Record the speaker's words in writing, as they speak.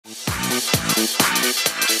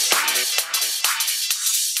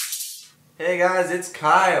Hey guys, it's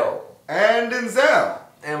Kyle. And Denzel.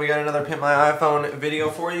 And we got another Pimp My iPhone video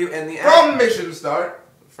for you. And the From MissionStart.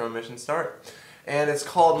 From MissionStart. And it's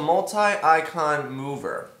called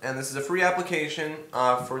MultiIconMover. And this is a free application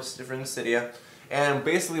for Cydia. And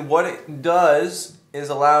basically what it does is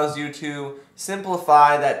allows you to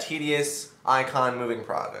simplify that tedious icon moving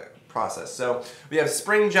process. So we have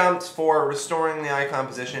spring jumps for restoring the icon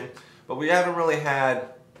position, but we haven't really had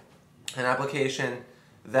an application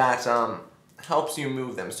that helps you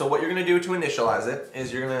move them. So what you're going to do to initialize it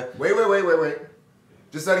is you're going to... Wait.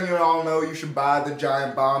 Just letting you all know you should buy the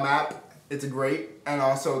Giant Bomb app. It's great. And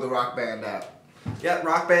also the Rock Band app. Yeah,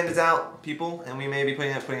 Rock Band is out, people, and we may be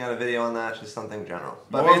putting out a video on that, just something general.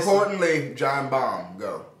 But more importantly, Giant Bomb,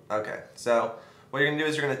 go. Okay, so what you're going to do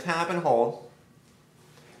is you're going to tap and hold.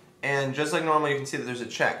 And just like normal, you can see that there's a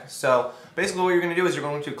check. So basically what you're going to do is you're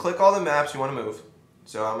going to click all the maps you want to move.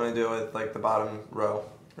 So I'm going to do it like the bottom row,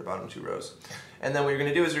 or bottom two rows. And then what you're going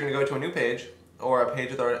to do is you're going to go to a new page, or a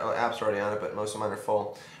page with apps already on it, but most of mine are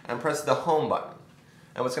full, and press the home button.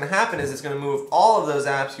 And what's going to happen is it's going to move all of those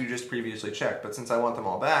apps you just previously checked. But since I want them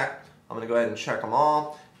all back, I'm going to go ahead and check them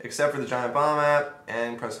all, except for the Giant Bomb app,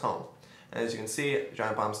 and press home. And as you can see,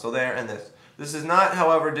 Giant Bomb's still there, and this. This does not,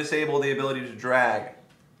 however, disable the ability to drag.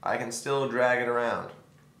 I can still drag it around.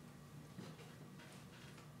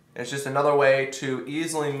 It's just another way to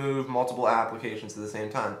easily move multiple applications at the same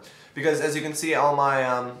time. Because as you can see, all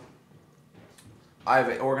my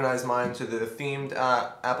I've organized mine to the themed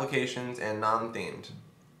applications and non-themed.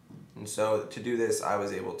 And so to do this, I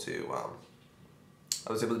was able to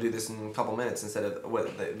do this in a couple minutes instead of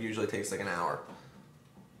what that usually takes like an hour.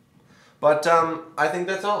 But I think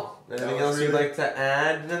that's all. Anything else you'd like to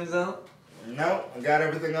add, Denzel? No, I got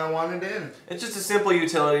everything I wanted in. It's just a simple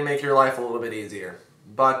utility to make your life a little bit easier.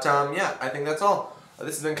 But yeah, I think that's all.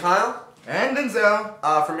 This has been Kyle. And Denzel.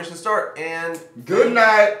 From MissionStart. And good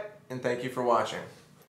night. And thank you for watching.